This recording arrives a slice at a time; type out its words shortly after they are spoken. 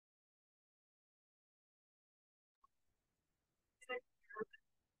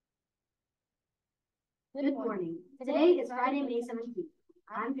Good morning. Today is Friday, May 17th.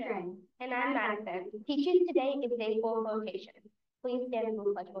 I'm Trey. And I'm Madison. Teachers, today is day 4 vocation. Please stand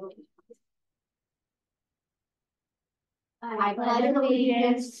for pledge of allegiance. I pledge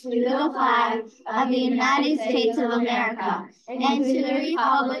allegiance to the flag of the United States of America and to the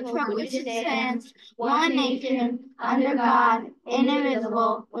republic for which it stands, one nation, under God,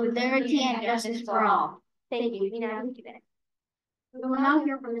 indivisible, with liberty and justice for all. Thank you. We now do that. We will now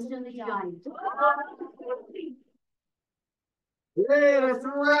hear from Mr. Luciani. Hey, that's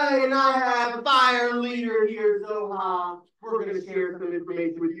right, and I have fire leader here, Zoha. We're going to share some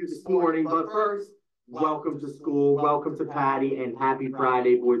information with you this morning, but first, welcome to school, welcome to Patty, and happy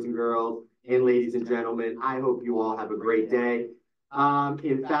Friday, boys and girls, and ladies and gentlemen. I hope you all have a great day.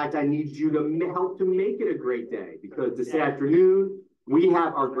 In fact, I need you to help to make it a great day, because this afternoon, we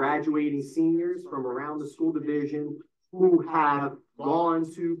have our graduating seniors from around the school division who have gone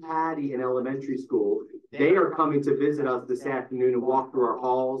to Patty in elementary school. They are coming to visit us this afternoon and walk through our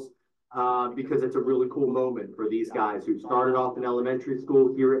halls because it's a really cool moment for these guys who started off in elementary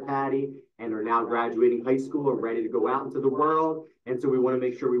school here at Patty and are now graduating high school and ready to go out into the world. And so we want to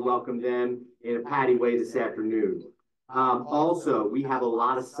make sure we welcome them in a Patty way this afternoon. Also, we have a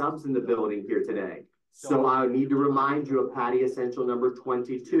lot of subs in the building here today. So I need to remind you of Patty Essential number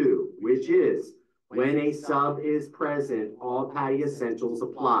 22, which is when a sub is present, all Patty Essentials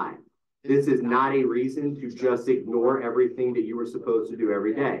apply. This is not a reason to just ignore everything that you were supposed to do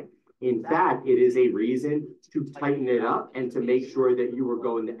every day. In fact, it is a reason to tighten it up and to make sure that you are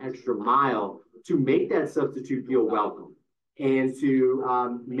going the extra mile to make that substitute feel welcome and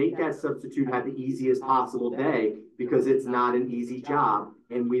to make that substitute have the easiest possible day, because it's not an easy job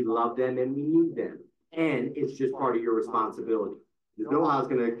and we love them and we need them. And it's just part of your responsibility. Zoha is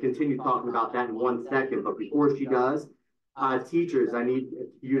going to continue talking about that in 1 second, but before she does, teachers, I need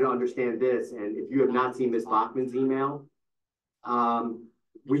you to understand this, and if you have not seen Ms. Bachman's email,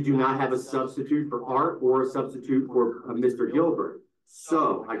 we do not have a substitute for Art or a substitute for Mr. Gilbert.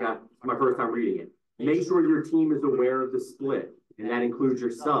 So, it's my first time reading it. Make sure your team is aware of the split, and that includes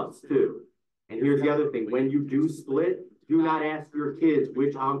your subs too. And here's the other thing, when you do split, do not ask your kids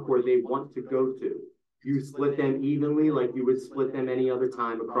which encore they want to go to. You split them evenly like you would split them any other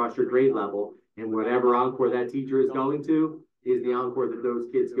time across your grade level, and whatever encore that teacher is going to is the encore that those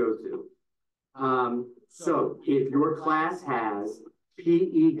kids go to. So if your class has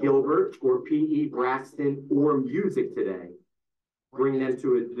PE Gilbert or PE Braxton or music today, bring them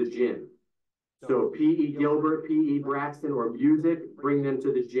to the gym. So PE Gilbert, PE Braxton, or music, bring them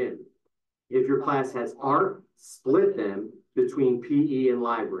to the gym. If your class has art, split them between PE and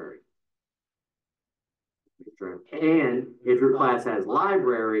library. And if your class has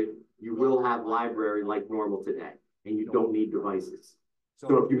library, you will have library like normal today, and you don't need devices.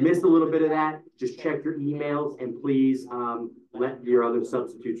 So if you missed a little bit of that, just check your emails and please let your other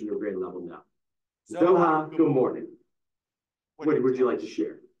substitutes in your grade level know. Zoha, good morning. What would you like to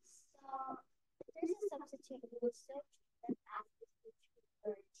share? So there's a substitute who would still treat them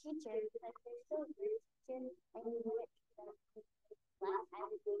as a teacher because they're still your teacher and you wouldn't treat them last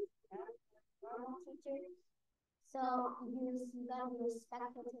as a normal teacher. So you gotta be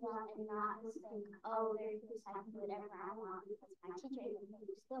respectful to them and not just think, oh, they're just I can do whatever I want because my teacher is.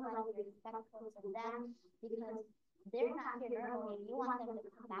 You still gotta be respectful to them because they're not here early. You want them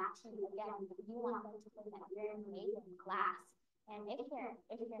to come back to you again. You want them to think that you're an amazing class. And if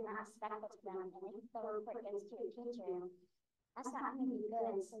you're not respectful to them, and if the report gets to your teacher, that's not going to be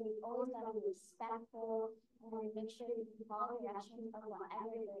good. So you always got to be respectful and make sure you follow the directions of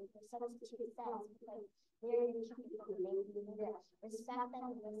whatever the substitute says, because they're your teacher. You need to respect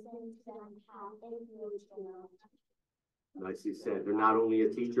them, listen to them, have faith in your teacher. Nicely said. They're not only a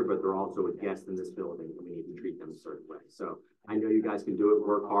teacher, but they're also a guest in this building, and we need to treat them a certain way. So I know you guys can do it.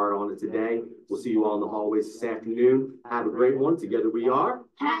 Work hard on it today. We'll see you all in the hallways this afternoon. Have a great one. Together we are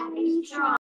Patty Strong.